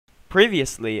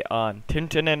Previously on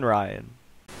Tintin and Ryan.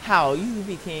 How you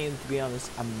became to be on this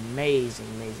amazing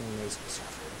server.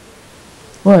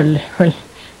 Well,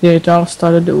 yeah, it all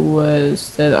started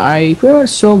was that I pretty much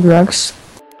sold drugs.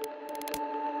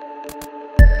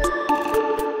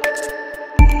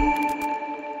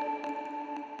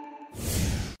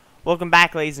 Welcome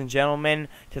back, ladies and gentlemen,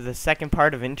 to the second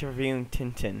part of interviewing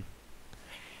Tintin.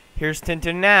 Here's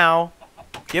Tintin now.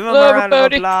 Give him Hello, a round of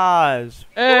everybody. applause.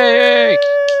 Hey,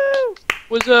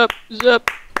 what's up? What's up?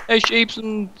 Hey, sheeps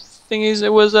and thingies,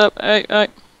 what's up? Hey.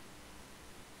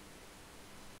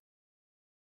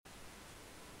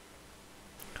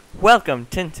 Welcome,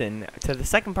 Tintin, to the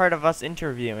second part of us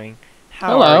interviewing.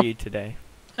 How Hello. are you today?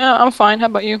 I'm fine. How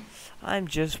about you? I'm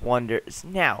just wonders.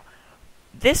 Now,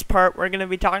 this part we're going to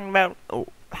be talking about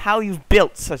how you've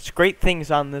built such great things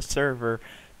on this server.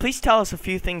 Please tell us a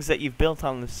few things that you've built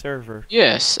on this server.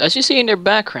 Yes, as you see in their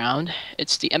background,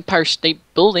 it's the Empire State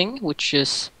Building, which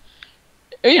is,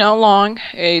 long.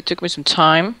 It took me some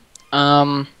time.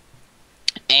 And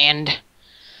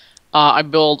I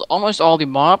built almost all the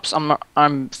mobs.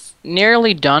 I'm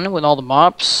nearly done with all the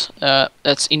mobs.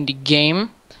 That's in the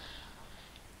game.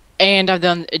 And I've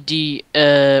done the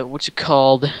what's it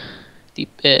called? The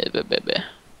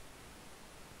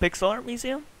Pixel Art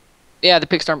Museum? yeah, the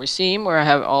Pixar Museum, where I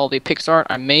have all the Pixar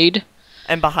I made.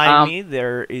 And behind me,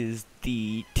 there is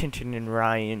the Tintin and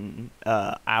Ryan,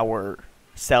 our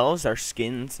cells, our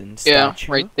skins and statue.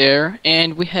 Yeah, right there.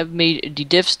 And we have made the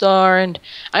Div Star, and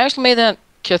I actually made that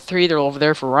Kit 3 there over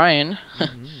there for Ryan.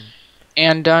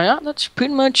 And yeah, that's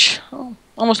pretty much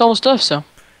almost all the stuff. So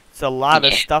It's a lot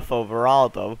of stuff overall,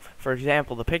 though. For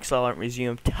example, the Pixel Art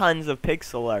Museum, tons of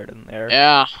pixel art in there.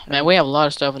 yeah, man, we have a lot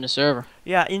of stuff in the server.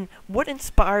 Yeah, and what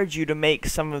inspired you to make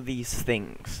some of these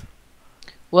things?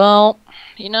 Well,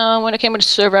 when I came to the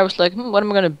server, I was like, what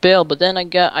am I gonna build? But then I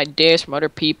got ideas from other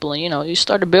people, and you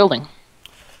started building.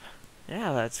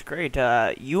 Yeah, that's great.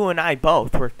 You and I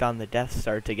both worked on the Death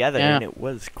Star together, Yeah. and it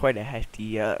was quite a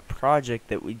hefty project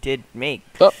that we did make.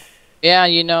 Oh, yeah,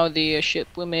 the ship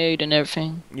we made and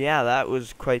everything. Yeah, that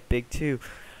was quite big too.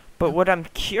 But what I'm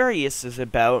curious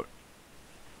about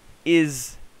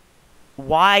is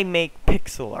why make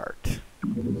pixel art?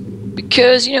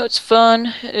 Because it's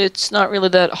fun. It's not really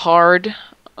that hard.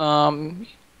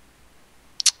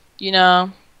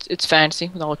 It's fancy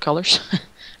with all the colors.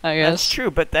 I guess. That's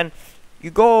true, but then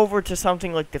you go over to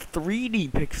something like the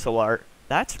 3D pixel art.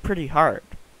 That's pretty hard.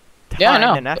 Time Yeah, I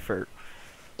know. and effort.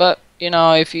 But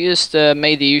if you just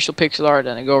made the usual pixel art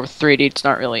and then go over 3D, it's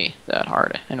not really that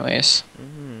hard, anyways.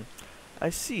 I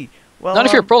see. Well, Not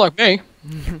if you're a pro like me.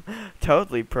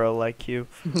 totally pro like you.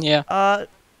 Yeah.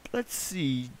 Let's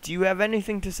see. Do you have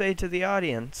anything to say to the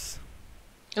audience?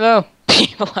 Hello,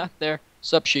 people out there.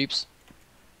 Sup, sheeps.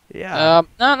 Yeah.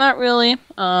 No, not really.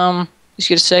 Just gonna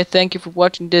say thank you for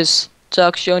watching this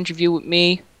talk show interview with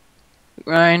me,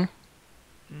 Ryan.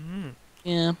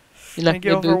 Yeah. Thank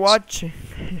you for watching.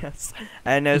 Yes.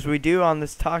 And as we do on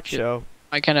this talk show,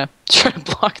 I kind of tried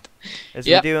to block. as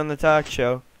Yep. we do on the talk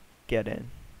show, get in.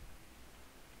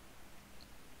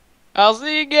 I'll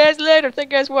see you guys later.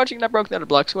 Thank you guys for watching. I broke the other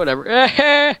blocks. Whatever.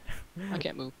 I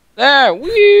can't move. There.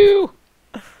 Woo.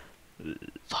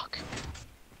 Fuck.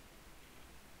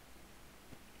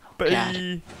 Oh,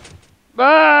 God. Bye.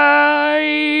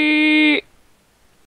 Bye.